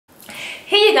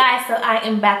Hey you guys, so I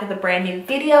am back with a brand new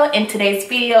video. In today's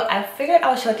video, I figured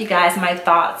I'll share with you guys my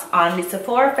thoughts on the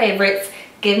Sephora favorites,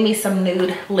 Give Me Some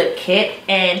Nude lip kit.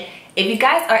 And if you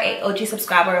guys are an OG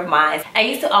subscriber of mine, I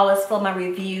used to always film my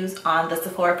reviews on the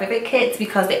Sephora favorite kits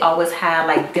because they always have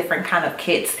like different kind of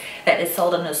kits that is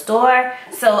sold in the store.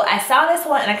 So I saw this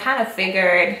one and I kind of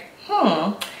figured,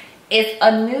 it's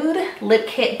a nude lip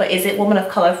kit, but is it woman of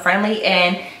color friendly?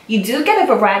 And you do get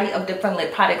a variety of different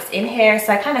lip products in here,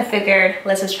 so I kind of figured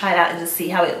let's just try it out and just see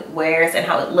how it wears and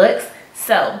how it looks.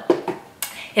 So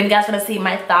if you guys want to see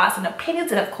my thoughts and opinions,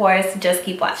 then of course just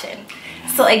keep watching.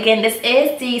 So again, this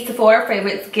is the Sephora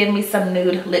favorites Give Me Some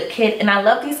Nude lip kit, and I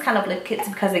love these kind of lip kits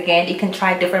because again, you can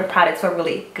try different products for a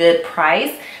really good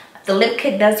price. The lip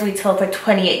kit does retail for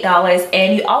 $28,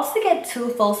 and you also get 2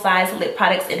 full-size lip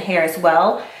products in here as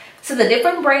well. So the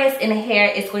different brands in here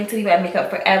is going to be by Makeup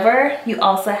Forever. You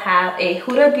also have a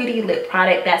Huda Beauty lip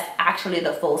product that's actually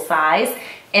the full size.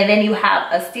 And then you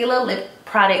have a Stila lip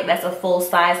product that's a full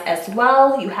size as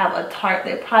well. You have a Tarte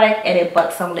lip product and a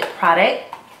Buxom lip product.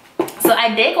 So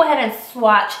I did go ahead and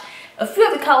swatch a few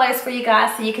of the colors for you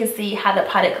guys so you can see how the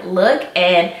product look.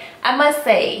 And I must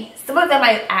say, some of them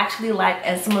I actually like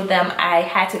and some of them I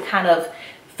had to kind of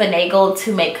finagle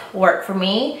to make work for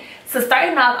me. So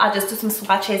starting off, I'll just do some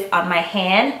swatches on my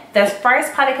hand. The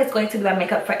first product is going to be by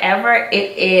Makeup Forever.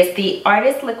 It is the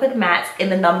Artist Liquid Matte in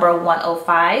the number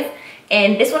 105.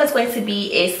 And this one is going to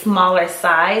be a smaller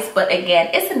size, but again,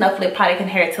 it's enough lip product in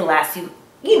here to last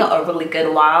you know, a really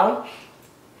good while.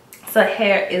 So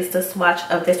here is the swatch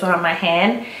of this one on my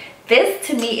hand. This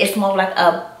to me is more like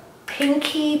a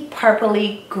pinky,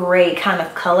 purpley gray kind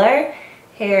of color.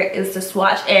 Here is the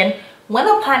swatch, and when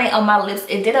applying it on my lips,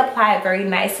 it did apply very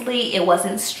nicely. It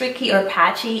wasn't streaky or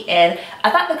patchy, and I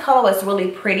thought the color was really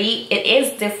pretty. It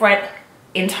is different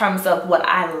in terms of what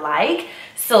I like.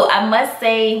 So I must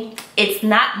say it's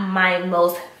not my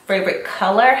most favorite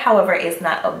color. However, it's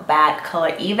not a bad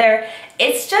color either.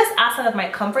 It's just outside of my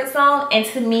comfort zone, and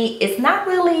to me, it's not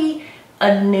really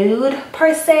a nude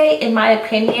per se, in my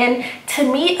opinion. To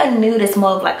me, a nude is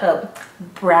more of like a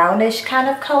brownish kind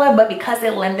of color, but because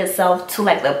it lends itself to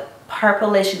like the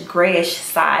purplish grayish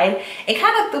side, it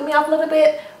kind of threw me off a little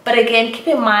bit. But again, keep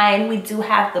in mind we do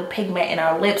have the pigment in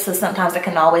our lips, so sometimes it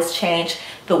can always change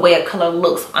the way a color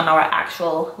looks on our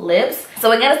actual lips.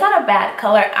 So again, it's not a bad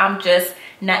color. I'm just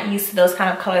not used to those kind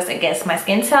of colors against my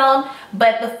skin tone,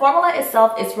 but the formula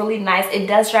itself is really nice. It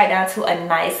does dry down to a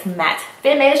nice matte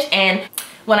finish, and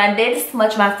when I did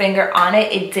smudge my finger on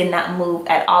it, it did not move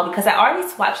at all because I already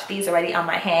swatched these already on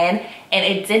my hand and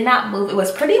it did not move. It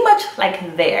was pretty much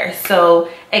like there. So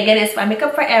again, it's by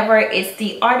Makeup Forever. It's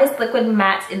the Artist Liquid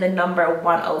Matte in the number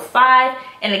 105.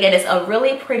 And again, it's a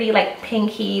really pretty like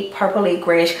pinky, purpley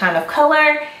grayish kind of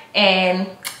color. And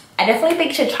I definitely think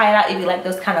you should try it out if you like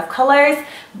those kind of colors.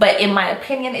 But in my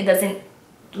opinion, it doesn't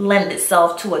lend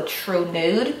itself to a true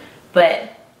nude.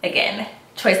 But again,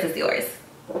 choice is yours.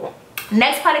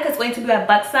 Next product is going to be by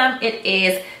Buxom. It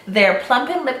is their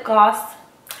Plumpin' Lip Gloss.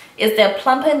 It's their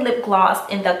Plumpin' Lip Gloss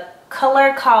in the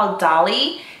color called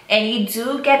Dolly. And you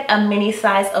do get a mini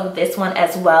size of this one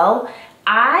as well.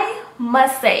 I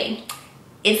must say,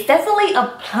 it's definitely a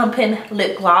plumping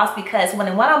lip gloss because when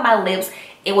it went on my lips,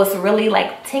 it was really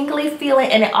like tingly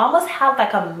feeling, and it almost had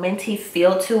like a minty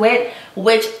feel to it,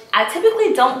 which I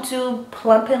typically don't do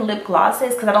plumping lip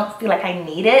glosses because I don't feel like I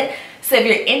need it. So if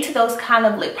you're into those kind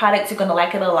of lip products, you're gonna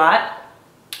like it a lot.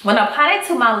 When I apply it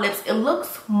to my lips, it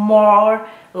looks more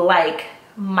like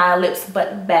my lips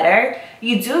but better.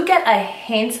 You do get a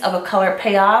hint of a color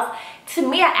payoff. To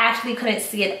me, I actually couldn't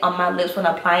see it on my lips when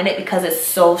applying it because it's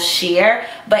so sheer,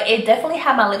 but it definitely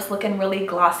had my lips looking really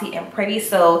glossy and pretty.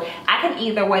 So I can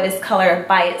either wear this color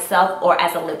by itself or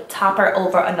as a lip topper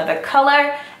over another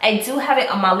color. I do have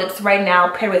it on my lips right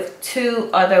now paired with 2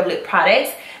 other lip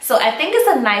products. So I think it's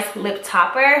a nice lip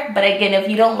topper, but again, if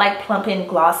you don't like plumping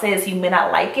glosses, you may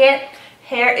not like it.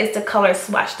 Here is the color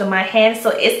swatched on my hand. So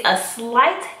it's a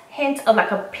slight hint of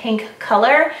like a pink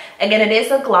color. Again, it is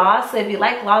a gloss, so if you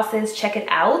like glosses, check it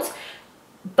out.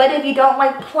 But if you don't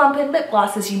like plumping lip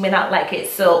glosses, you may not like it.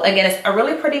 So again, it's a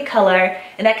really pretty color,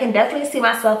 and I can definitely see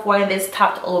myself wearing this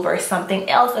topped over something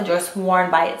else or just worn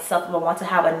by itself if I want to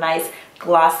have a nice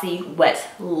glossy wet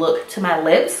look to my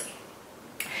lips.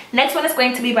 Next one is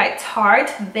going to be by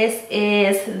Tarte. This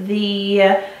is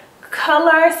the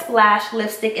Color Splash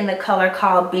lipstick in the color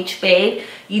called Beach Babe.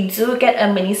 You do get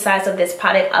a mini size of this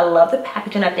product. I love the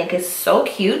packaging. I think it's so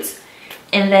cute.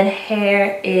 And then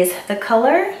here is the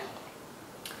color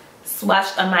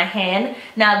swatched on my hand.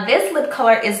 Now this lip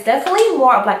color is definitely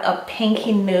more of like a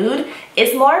pinky nude.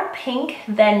 It's more pink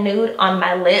than nude on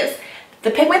my lips.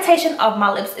 The pigmentation of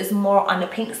my lips is more on the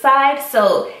pink side,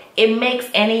 so it makes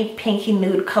any pinky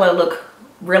nude color look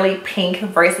really pink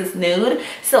versus nude.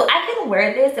 So I can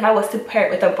wear this if I was to pair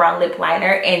it with a brown lip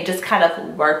liner and just kind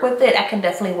of work with it. I can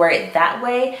definitely wear it that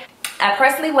way. I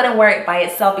personally wouldn't wear it by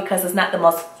itself because it's not the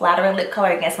most flattering lip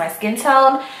color against my skin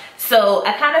tone. So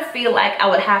I kind of feel like I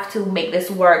would have to make this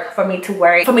work for me to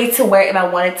wear it. If I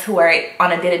wanted to wear it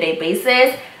on a day-to-day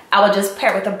basis, I would just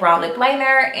pair it with a brown lip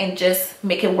liner and just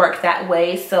make it work that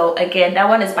way. So again, that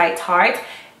one is by Tarte.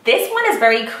 This one is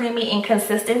very creamy in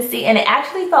consistency and it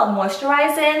actually felt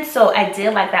moisturizing, so I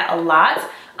did like that a lot.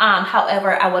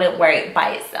 However, I wouldn't wear it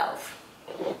by itself.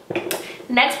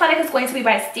 Next product is going to be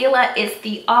by Stila. It's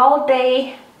the All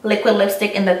Day liquid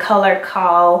lipstick in the color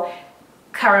called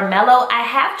Caramello. I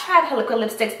have tried her liquid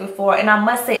lipsticks before and I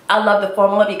must say I love the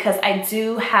formula because I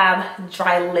do have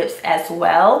dry lips as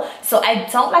well. So I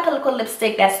don't like a liquid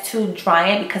lipstick that's too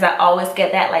drying because I always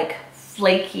get that like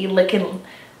flaky looking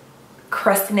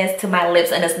crustiness to my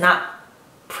lips and it's not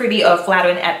pretty or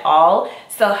flattering at all.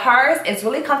 So hers is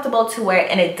really comfortable to wear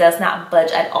and it does not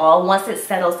budge at all. Once it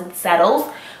settles, it settles.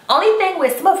 Only thing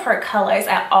with some of her colors,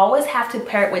 I always have to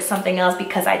pair it with something else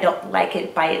because I don't like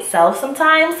it by itself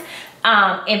sometimes.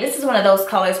 And this is one of those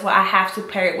colors where I have to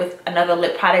pair it with another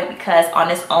lip product because on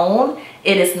its own,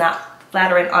 it is not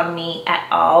flattering on me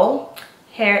at all.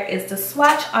 Here is the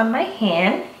swatch on my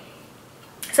hand.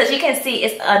 So as you can see,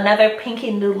 it's another pinky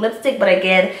nude lipstick, but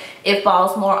again, it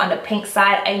falls more on the pink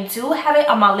side. I do have it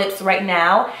on my lips right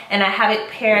now, and I have it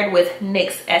paired with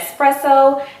NYX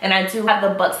Espresso, and I do have the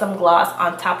Buxom gloss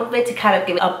on top of it to kind of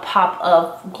give it a pop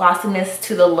of glossiness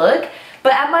to the look.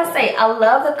 But I must say, I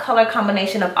love the color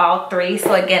combination of all three.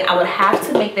 So again, I would have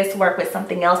to make this work with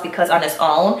something else because on its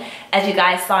own, as you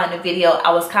guys saw in the video,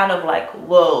 I was kind of like,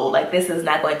 whoa, like this is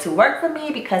not going to work for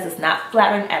me because it's not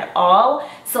flattering at all.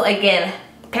 So again,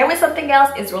 pair with something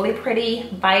else is really pretty.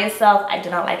 By itself, I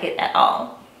do not like it at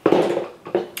all.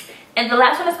 And the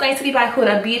last one is going to be by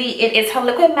Huda Beauty. It is her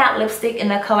liquid matte lipstick in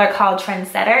the color called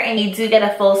Trendsetter, and you do get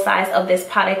a full size of this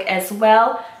product as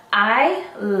well. I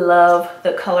love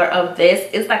the color of this.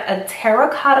 It's like a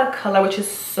terracotta color, which is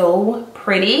so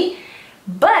pretty,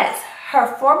 but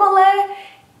her formula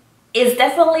is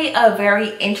definitely a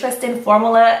very interesting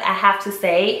formula, I have to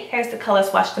say. Here's the color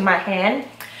swatched in my hand.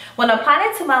 When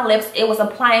applying it to my lips, it was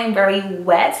applying very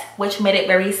wet, which made it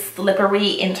very slippery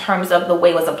in terms of the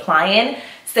way it was applying.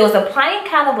 So it was applying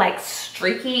kind of like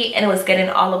streaky and it was getting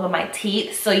all over my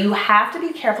teeth. So you have to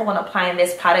be careful when applying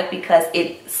this product because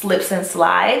it slips and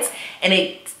slides and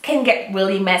it can get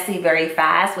really messy very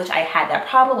fast, which I had that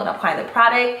problem when applying the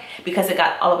product because it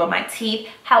got all over my teeth.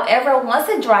 However, once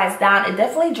it dries down, it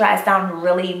definitely dries down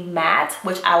really matte,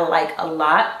 which I like a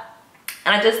lot.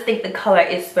 And I just think the color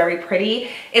is very pretty.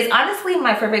 It's honestly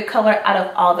my favorite color out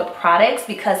of all the products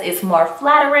because it's more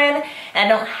flattering and I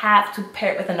don't have to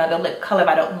pair it with another lip color if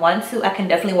I don't want to. I can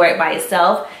definitely wear it by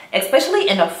itself, especially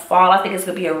in the fall. I think it's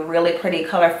gonna be a really pretty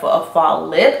color for a fall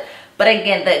lip. But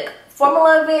again, the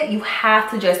formula of it, you have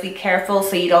to just be careful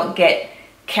so you don't get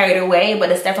carried away,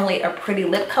 but it's definitely a pretty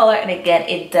lip color. And again,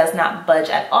 it does not budge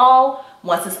at all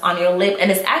once it's on your lip. And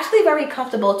it's actually very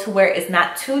comfortable to wear. It's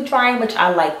not too drying, which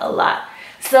I like a lot.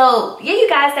 So yeah, you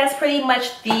guys, that's pretty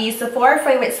much the Sephora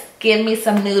favorites Give Me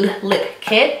Some Nude lip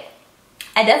kit.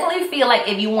 I definitely feel like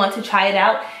if you want to try it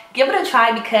out, give it a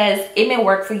try because it may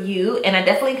work for you, and I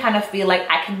definitely kind of feel like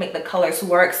I can make the colors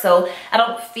work, so I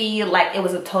don't feel like it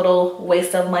was a total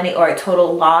waste of money or a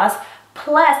total loss.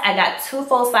 Plus I got 2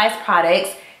 full-size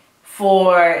products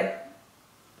for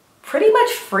pretty much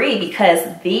free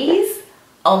because these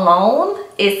alone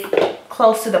is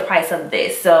close to the price of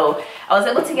this. So I was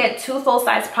able to get 2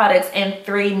 full-size products and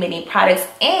 3 mini products,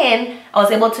 and I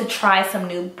was able to try some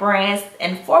new brands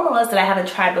and formulas that I haven't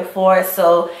tried before.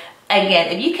 So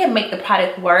again, if you can make the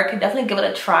product work, definitely give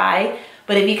it a try.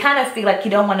 But if you kind of feel like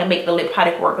you don't want to make the lip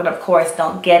product work, then of course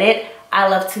don't get it. I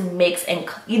love to mix and,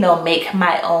 you know, make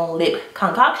my own lip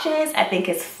concoctions. I think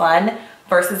it's fun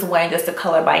versus wearing just a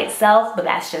color by itself, but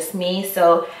that's just me.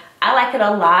 So I like it a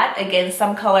lot. Again,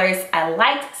 some colors I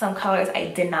liked, some colors I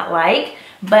did not like,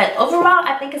 but overall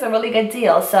I think it's a really good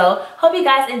deal. So hope you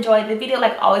guys enjoyed the video.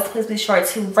 Like always, please be sure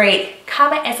to rate,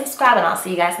 comment, and subscribe, and I'll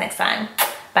see you guys next time.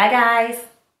 Bye guys.